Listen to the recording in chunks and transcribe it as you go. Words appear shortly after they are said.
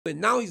And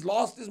now he's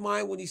lost his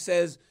mind when he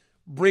says,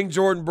 bring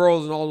Jordan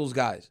Burroughs and all those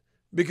guys.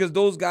 Because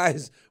those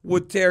guys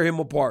would tear him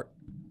apart.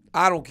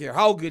 I don't care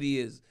how good he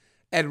is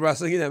at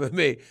wrestling and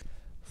MMA.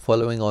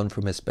 Following on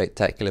from a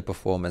spectacular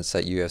performance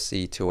at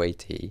UFC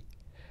 280,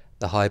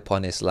 the hype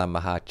on Islam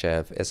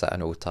Makhachev is at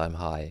an all-time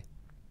high.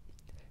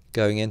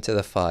 Going into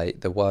the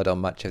fight, the word on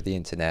much of the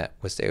internet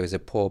was that it was a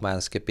poor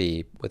man's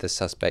Khabib with a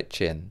suspect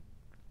chin.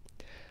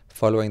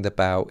 Following the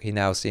bout, he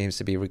now seems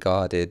to be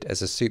regarded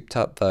as a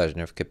souped-up version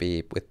of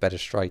Khabib with better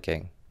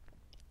striking.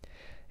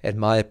 In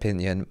my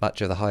opinion,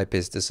 much of the hype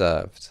is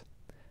deserved.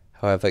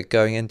 However,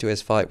 going into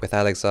his fight with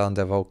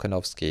Alexander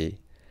Volkanovski,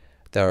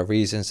 there are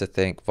reasons to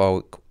think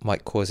Volk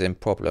might cause him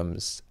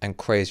problems, and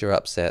crazier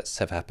upsets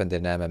have happened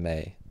in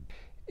MMA.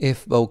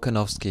 If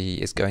Volkanovski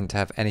is going to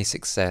have any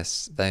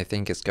success, then I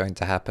think it's going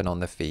to happen on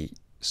the feet,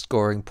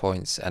 scoring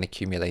points and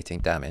accumulating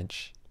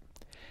damage.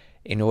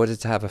 In order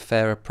to have a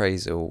fair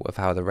appraisal of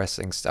how the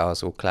wrestling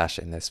styles will clash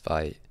in this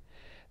fight,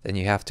 then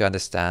you have to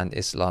understand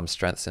Islam's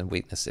strengths and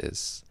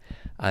weaknesses,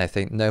 and I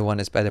think no one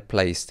is better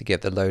placed to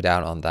give the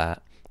lowdown on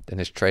that than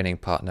his training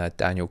partner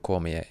Daniel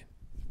Cormier.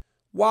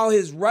 While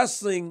his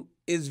wrestling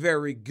is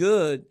very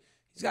good,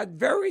 he's got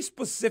very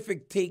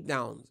specific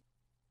takedowns.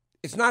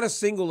 It's not a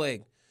single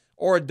leg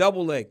or a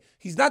double leg.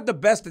 He's not the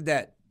best at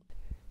that.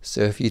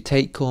 So if you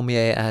take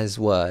Cormier at his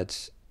word,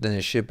 then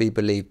it should be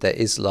believed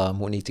that Islam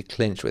will need to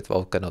clinch with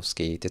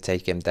Volkanovski to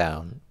take him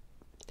down.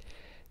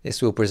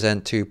 This will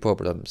present two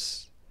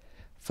problems.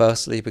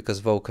 Firstly,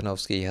 because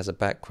Volkanovski has a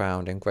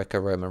background in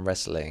Greco-Roman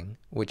wrestling,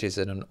 which is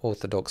an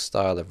unorthodox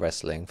style of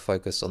wrestling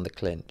focused on the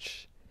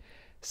clinch.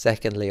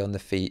 Secondly, on the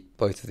feet,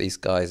 both of these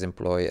guys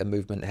employ a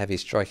movement-heavy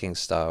striking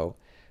style,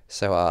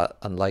 so are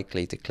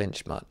unlikely to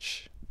clinch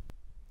much.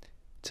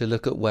 To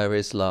look at where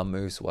Islam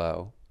moves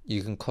well,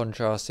 you can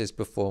contrast his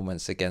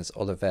performance against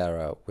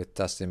Oliveira with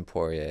Dustin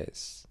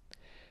Poirier's,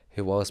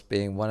 who, whilst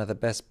being one of the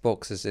best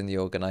boxers in the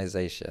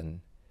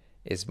organisation,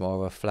 is more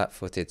of a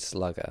flat-footed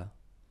slugger.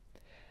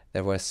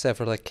 There were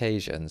several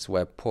occasions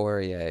where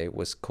Poirier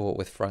was caught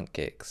with front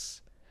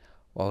kicks,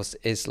 whilst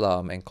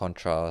Islam, in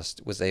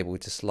contrast, was able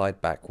to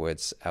slide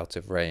backwards out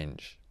of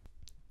range.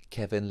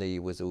 Kevin Lee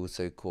was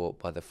also caught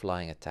by the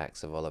flying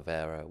attacks of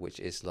Oliveira, which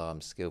Islam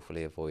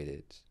skillfully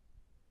avoided.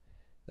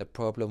 The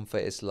problem for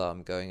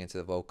Islam going into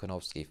the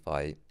Volkanovski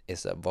fight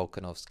is that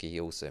Volkanovski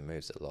also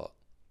moves a lot.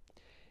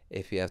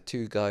 If you have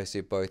two guys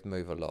who both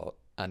move a lot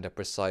and are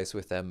precise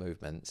with their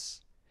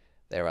movements,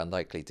 they are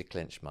unlikely to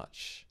clinch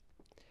much,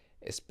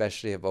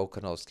 especially if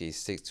Volkanovski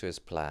sticks to his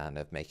plan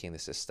of making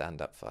this a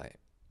stand-up fight.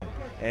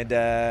 And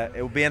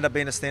it will end up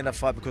being a stand-up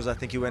fight because I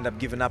think he'll end up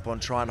giving up on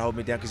trying to hold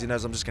me down because he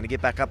knows I'm just going to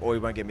get back up or he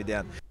won't get me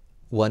down.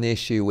 One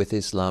issue with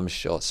Islam's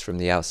shots from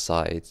the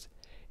outside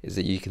is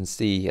that you can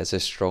see he has a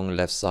strong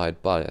left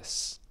side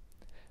bias.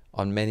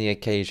 On many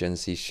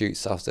occasions he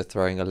shoots after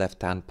throwing a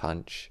left-hand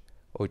punch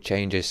or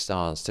changes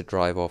stance to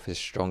drive off his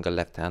stronger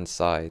left-hand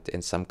side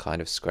in some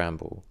kind of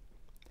scramble.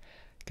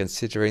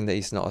 Considering that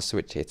he's not a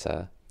switch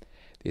hitter,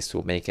 this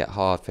will make it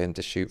hard for him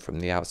to shoot from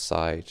the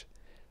outside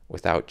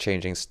without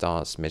changing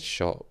stance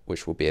mid-shot,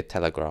 which will be a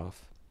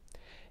telegraph.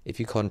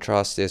 If you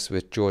contrast this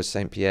with Georges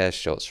St. Pierre's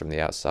shots from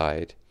the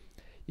outside,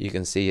 you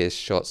can see his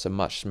shots are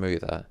much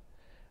smoother.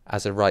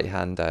 As a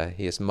right-hander,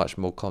 he is much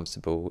more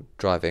comfortable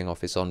driving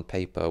off his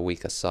on-paper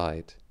weaker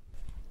side.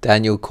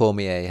 Daniel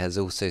Cormier has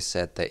also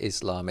said that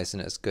Islam isn't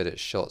as good at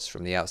shots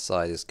from the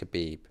outside as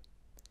Khabib.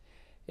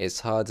 It's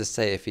hard to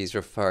say if he's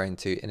referring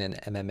to in an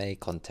MMA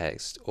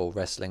context or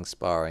wrestling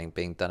sparring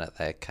being done at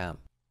their camp.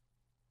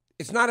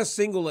 It's not a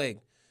single leg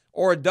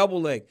or a double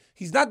leg.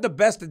 He's not the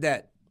best at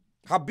that.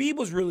 Khabib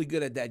was really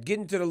good at that,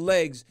 getting to the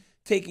legs,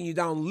 taking you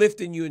down,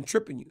 lifting you, and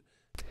tripping you.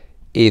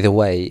 Either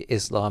way,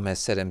 Islam has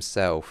said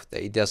himself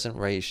that he doesn't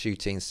rate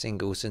shooting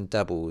singles and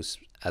doubles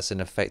as an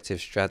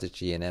effective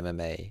strategy in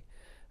MMA,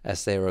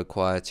 as they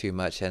require too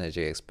much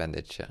energy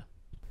expenditure.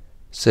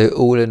 So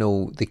all in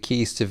all, the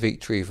keys to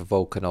victory for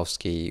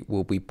Volkanovski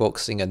will be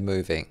boxing and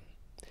moving,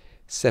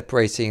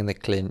 separating in the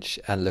clinch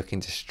and looking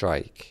to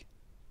strike.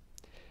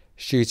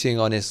 Shooting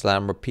on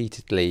Islam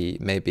repeatedly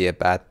may be a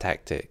bad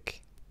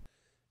tactic.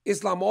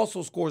 Islam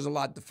also scores a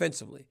lot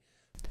defensively.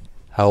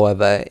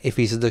 However, if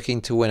he's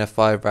looking to win a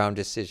 5-round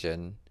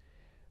decision,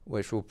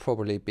 which will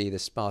probably be the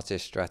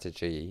smartest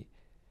strategy,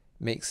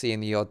 mixing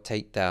the odd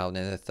takedown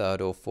in the 3rd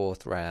or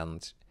 4th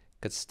round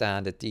could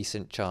stand a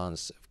decent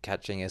chance of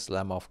catching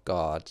Islam off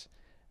guard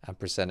and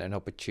present an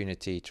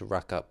opportunity to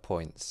rack up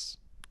points.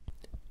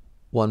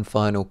 One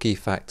final key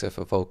factor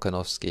for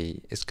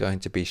Volkanovski is going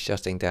to be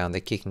shutting down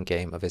the kicking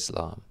game of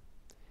Islam.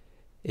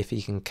 If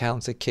he can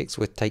counter kicks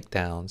with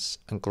takedowns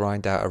and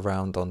grind out a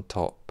round on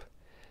top,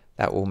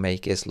 that will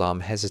make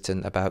Islam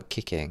hesitant about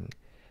kicking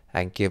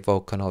and give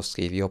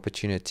Volkanovski the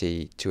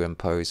opportunity to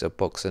impose a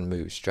box and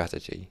move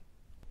strategy.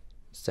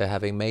 So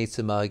having made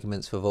some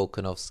arguments for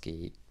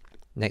Volkanovski,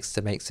 next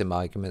to make some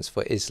arguments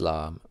for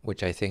Islam,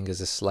 which I think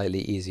is a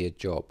slightly easier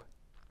job.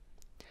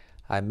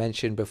 I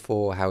mentioned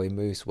before how he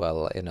moves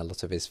well in a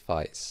lot of his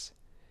fights.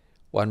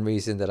 One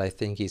reason that I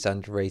think he's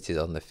underrated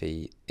on the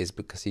feet is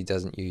because he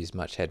doesn't use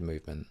much head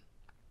movement.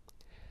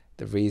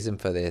 The reason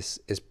for this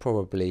is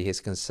probably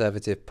his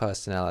conservative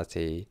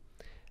personality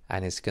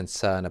and his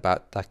concern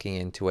about ducking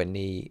into a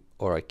knee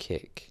or a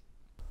kick.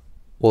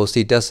 Whilst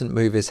he doesn't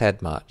move his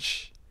head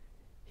much,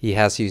 he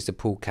has used a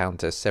pull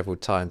counter several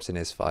times in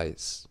his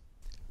fights.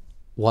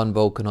 One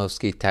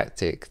Volkanovski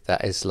tactic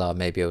that Islam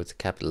may be able to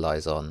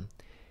capitalize on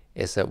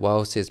is that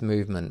whilst his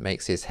movement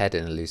makes his head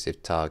an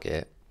elusive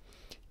target,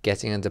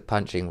 getting into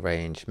punching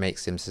range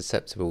makes him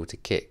susceptible to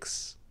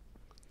kicks.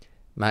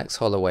 Max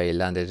Holloway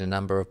landed a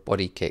number of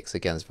body kicks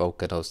against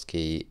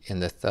Volkanovski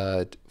in the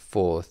 3rd,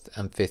 4th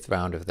and 5th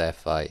round of their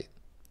fight.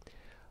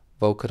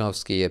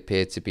 Volkanovski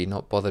appeared to be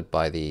not bothered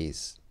by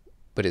these,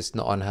 but it's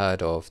not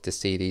unheard of to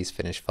see these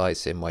finish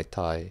fights in Muay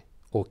Thai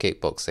or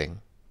kickboxing.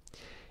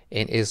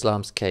 In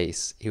Islam's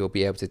case, he will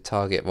be able to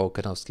target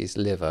Volkanovski's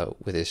liver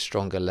with his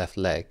stronger left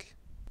leg.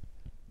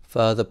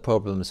 Further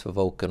problems for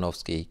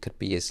Volkanovski could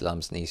be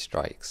Islam's knee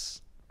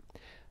strikes.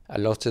 A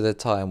lot of the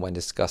time when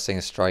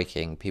discussing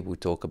striking, people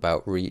talk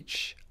about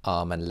reach,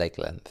 arm and leg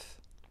length.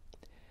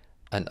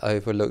 An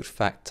overlooked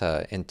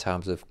factor in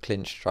terms of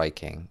clinch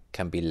striking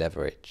can be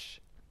leverage.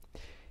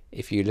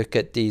 If you look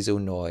at Diesel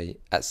Noy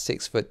at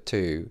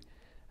 6'2"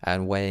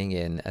 and weighing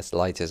in as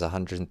light as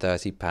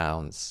 130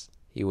 pounds,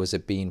 he was a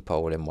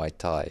beanpole in Muay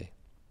Thai.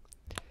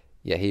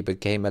 Yet he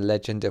became a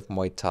legend of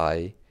Muay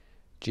Thai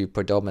due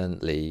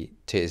predominantly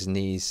to his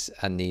knees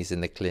and knees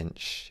in the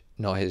clinch,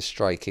 not his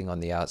striking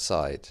on the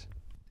outside.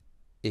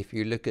 If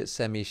you look at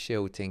Semi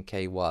Shilt in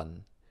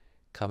K1,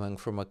 coming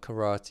from a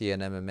karate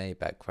and MMA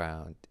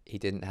background, he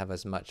didn't have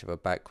as much of a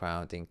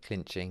background in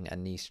clinching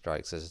and knee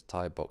strikes as a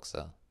Thai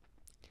boxer.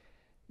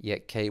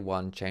 Yet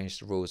K1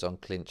 changed the rules on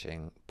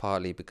clinching,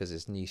 partly because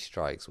his knee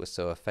strikes were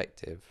so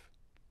effective.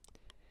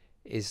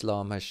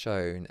 Islam has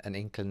shown an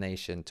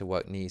inclination to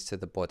work knees to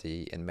the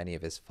body in many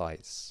of his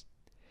fights.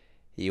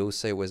 He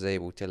also was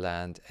able to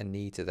land a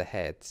knee to the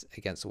head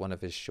against one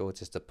of his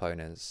shortest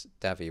opponents,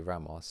 Davi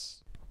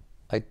Ramos.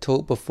 I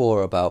talked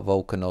before about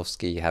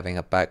Volkanovski having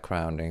a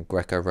background in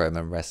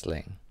Greco-Roman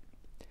wrestling,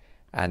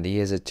 and he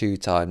is a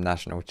 2-time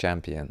national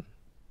champion.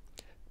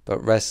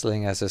 But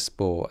wrestling as a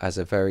sport has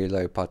a very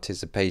low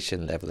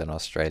participation level in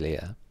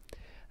Australia,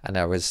 and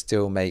I would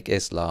still make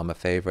Islam a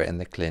favourite in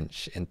the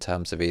clinch in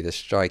terms of either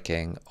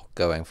striking or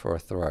going for a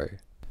throw.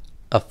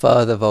 A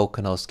further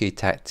Volkanovski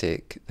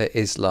tactic that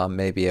Islam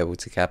may be able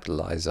to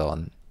capitalise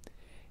on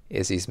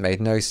is he's made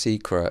no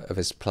secret of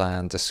his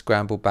plan to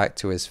scramble back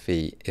to his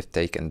feet if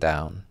taken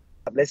down.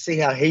 Let's see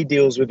how he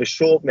deals with a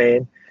short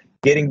man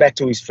getting back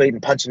to his feet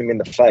and punching him in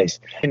the face.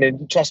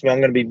 And trust me, I'm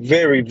going to be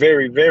very,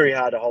 very, very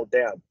hard to hold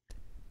down.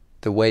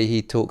 The way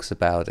he talks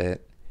about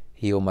it,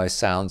 he almost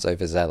sounds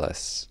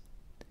overzealous.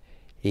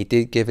 He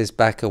did give his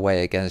back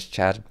away against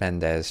Chad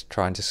Mendes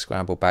trying to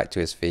scramble back to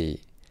his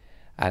feet,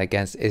 and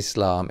against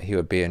Islam he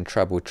would be in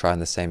trouble trying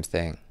the same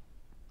thing.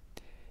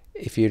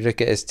 If you look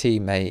at his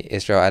teammate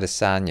Israel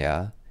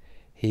Adesanya,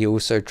 he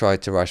also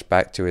tried to rush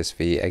back to his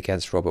feet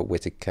against Robert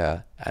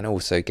Whittaker and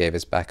also gave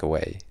his back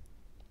away.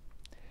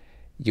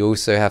 You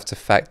also have to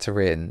factor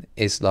in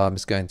Islam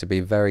is going to be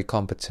very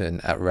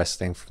competent at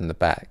wrestling from the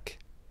back.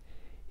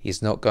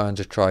 He's not going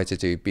to try to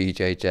do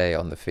BJJ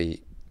on the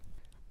feet.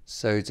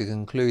 So to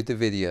conclude the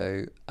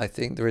video, I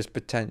think there is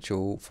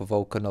potential for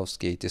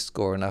Volkanovski to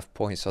score enough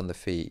points on the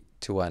feet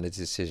to earn a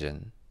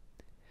decision.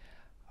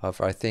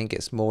 However, I think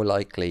it's more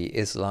likely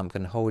Islam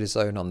can hold his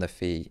own on the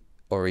feet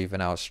or even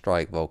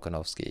outstrike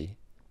Volkanovski.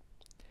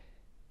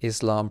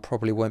 Islam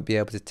probably won't be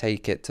able to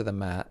take it to the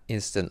mat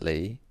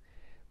instantly,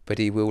 but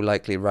he will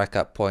likely rack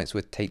up points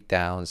with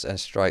takedowns and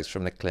strikes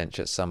from the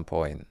clinch at some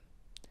point.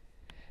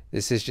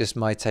 This is just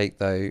my take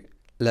though.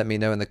 Let me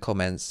know in the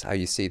comments how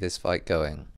you see this fight going.